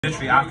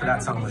Literally after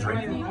that song was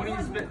written,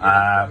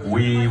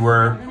 we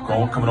were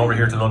coming over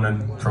here to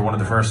London for one of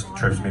the first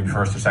trips, maybe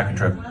first or second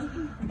trip,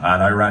 and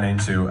I ran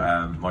into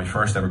my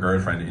first ever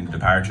girlfriend in the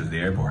departures of the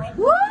airport. Also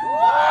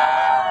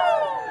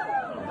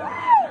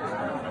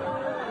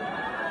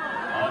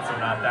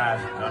not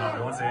that. No,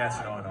 we won't say yes.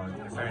 No.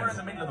 We're in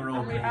the middle of the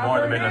road, more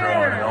in the middle of the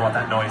road. I know what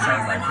that noise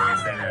sounds like, so we'll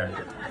stay there.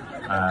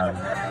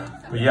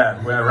 But yeah,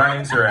 we ran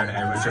into her, and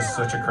it was just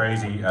such a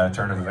crazy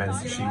turn of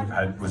events. She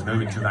was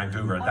moving to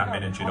Vancouver at that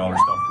minute. She'd all her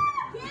stuff.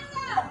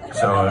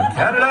 So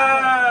Canada,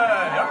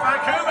 up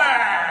Vancouver.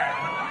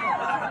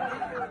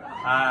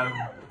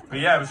 But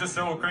yeah, it was just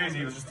so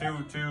crazy. It was just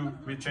too.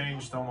 We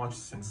changed so much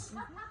since,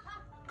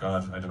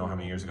 God, I don't know how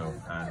many years ago,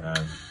 and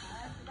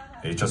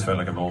it just felt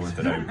like a moment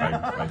that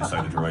I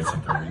decided to write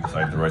something. We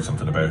decided to write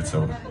something about.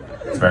 So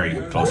it's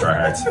very close to our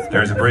hearts.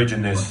 There's a bridge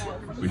in this.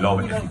 We'd love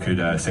it if you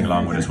could sing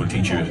along with us. We'll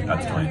teach you it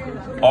at the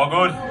time. All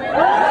good?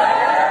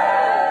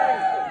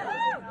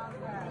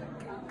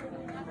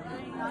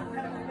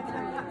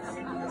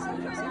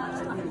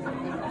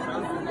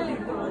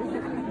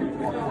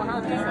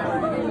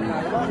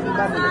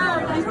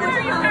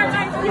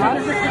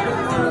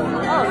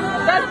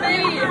 That's me!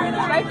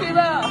 My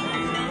people!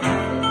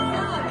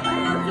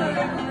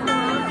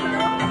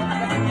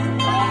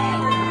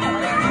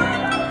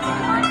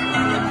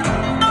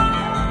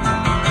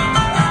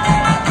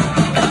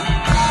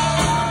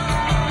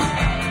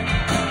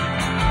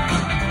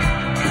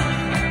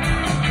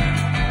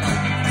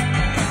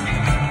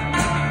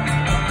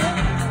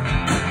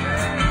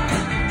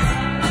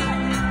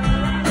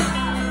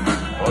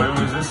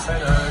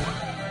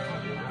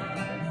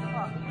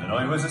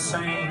 I was a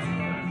saint.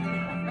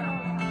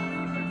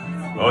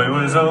 I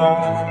was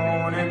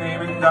alone and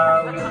even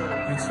doubt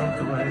it slipped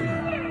away.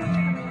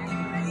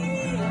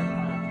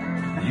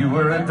 You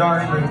were a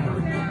diamond,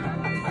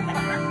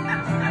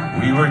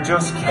 we were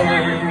just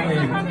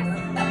kids.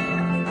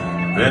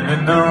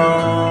 Bending the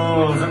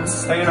rules and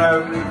staying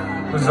out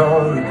was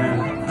all we did.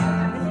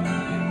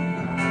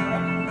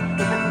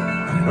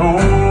 Oh,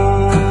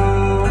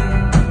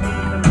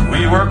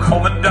 we were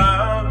coming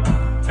down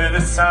to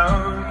the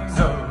sounds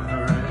of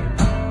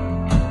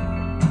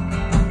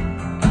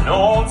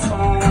no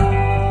toll,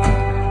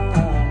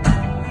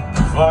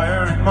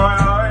 fire in my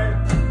eye,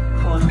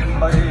 couldn't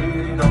light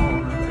it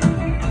on.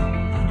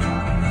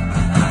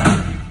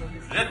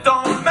 It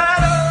don't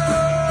matter,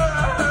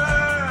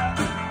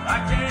 I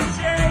can't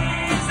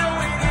change the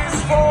way this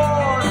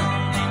war.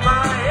 Keep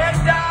my head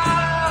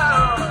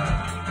down,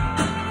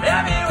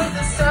 hit me with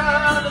the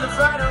sound of the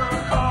final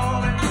call.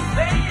 And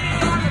maybe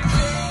I can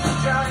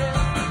change,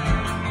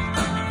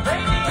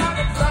 maybe I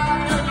can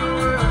find the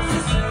words to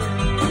say.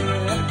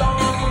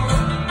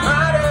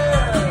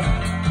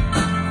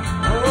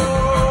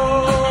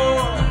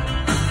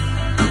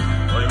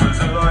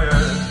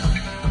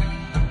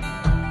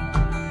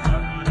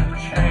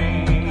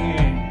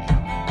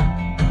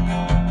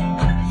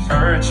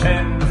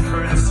 Searching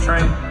for the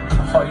strength to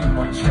hide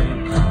my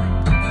shame.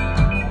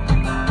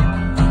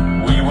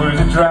 We were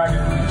the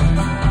dragons,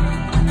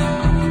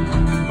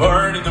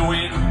 burning the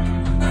wind,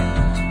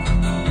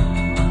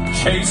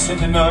 chasing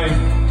the night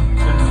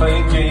and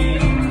playing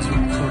games.